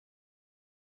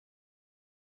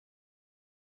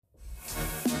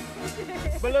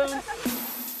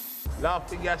Balloonz.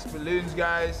 Laughing gas balloons,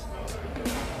 guys.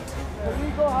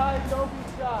 Illegal high, don't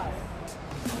be shy.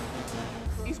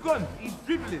 He's gone, he's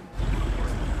dribbling.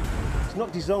 It's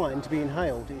not designed to be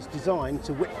inhaled, it's designed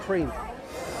to whip cream.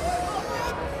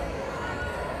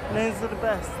 Those are the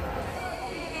best.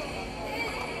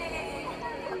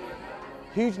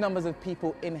 Huge numbers of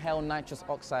people inhale nitrous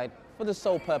oxide for the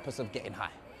sole purpose of getting high.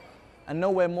 And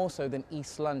nowhere more so than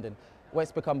East London, where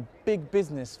it's become big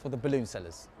business for the balloon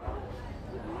sellers.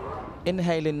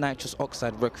 Inhaling nitrous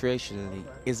oxide recreationally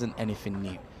isn't anything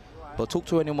new. But talk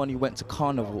to anyone who went to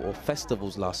carnival or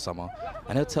festivals last summer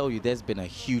and he'll tell you there's been a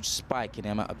huge spike in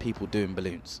the amount of people doing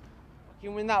balloons.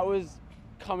 When that was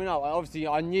coming up, obviously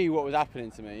I knew what was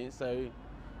happening to me, so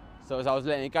as I was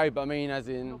letting it go, but I mean as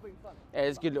in, yeah,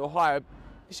 it's a good little high.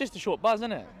 It's just a short buzz,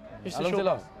 isn't it? Just a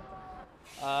short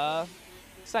buzz.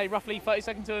 Say roughly 30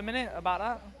 seconds to a minute, about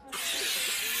that.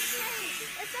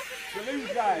 Balloons,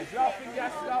 guys. Laughing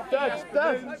gas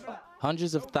balloons.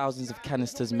 Hundreds of thousands of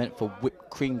canisters meant for whipped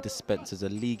cream dispensers are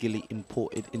legally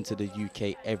imported into the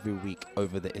UK every week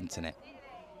over the internet.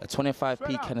 A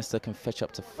 25p canister can fetch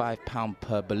up to £5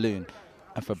 per balloon.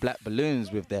 And for Black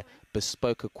Balloonz, with their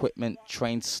bespoke equipment,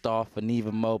 trained staff and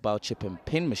even mobile chip and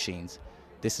pin machines,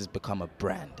 this has become a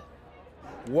brand.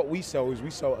 What we sell is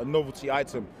we sell a novelty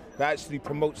item that actually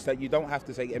promotes that you don't have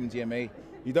to take MDMA,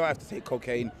 you don't have to take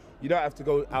cocaine, you don't have to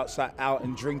go out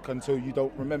and drink until you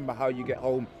don't remember how you get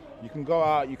home. You can go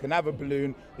out, you can have a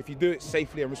balloon. If you do it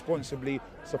safely and responsibly,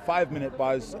 it's a 5-minute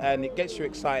buzz and it gets you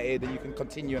excited and you can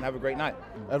continue and have a great night.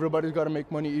 Everybody's got to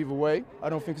make money either way. I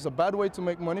don't think it's a bad way to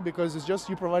make money because it's just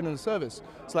you providing a service.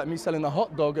 It's like me selling a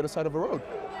hot dog at the side of a road.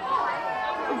 All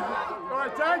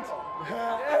right, thanks.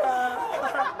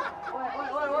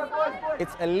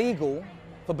 It's illegal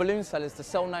for balloon sellers to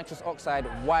sell nitrous oxide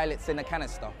while it's in a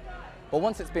canister. But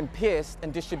once it's been pierced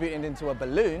and distributed into a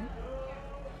balloon,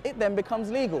 it then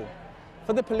becomes legal.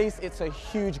 For the police, it's a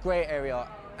huge grey area,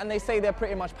 and they say they're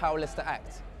pretty much powerless to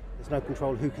act. There's no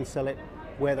control who can sell it,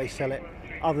 where they sell it,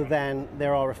 other than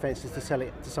there are offences to sell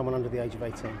it to someone under the age of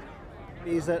 18.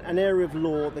 It is an area of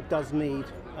law that does need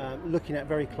looking at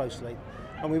very closely.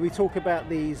 And when we talk about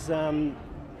these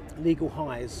legal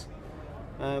highs,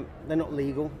 they're not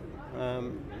legal,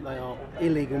 they are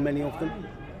illegal, many of them.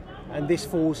 And this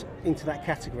falls into that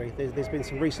category. There's been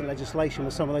some recent legislation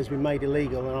where some of those have been made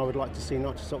illegal, and I would like to see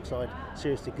nitrous oxide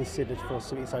seriously considered for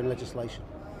its own legislation.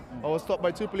 I was stopped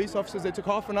by 2 police officers. They took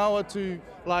half an hour to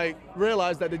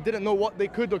realise that they didn't know what they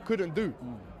could or couldn't do.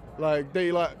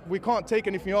 We can't take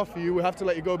anything off you, we have to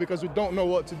let you go because we don't know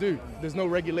what to do. There's no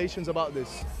regulations about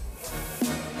this.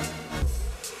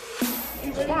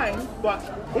 It's fine, but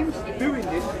him doing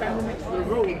this standing next to the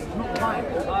road is not fine.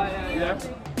 Yeah.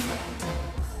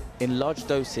 In large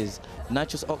doses,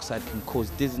 nitrous oxide can cause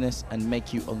dizziness and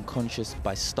make you unconscious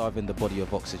by starving the body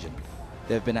of oxygen.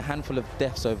 There have been a handful of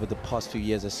deaths over the past few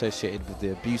years associated with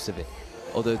the abuse of it,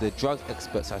 although the drug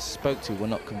experts I spoke to were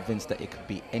not convinced that it could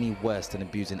be any worse than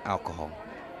abusing alcohol.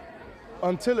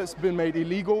 Until it's been made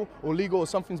illegal or legal or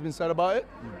something's been said about it,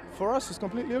 for us it's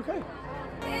completely okay.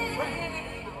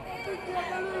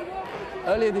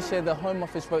 Earlier this year, the Home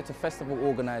Office wrote to festival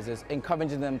organisers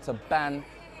encouraging them to ban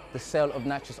the sale of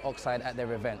nitrous oxide at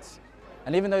their events.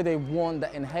 And even though they warned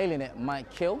that inhaling it might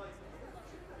kill,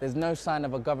 there's no sign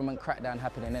of a government crackdown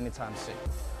happening anytime soon.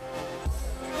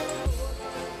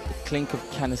 The clink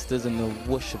of canisters and the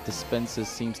whoosh of dispensers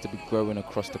seems to be growing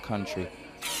across the country.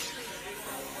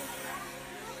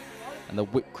 And the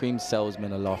whipped cream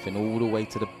salesmen are laughing all the way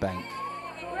to the bank.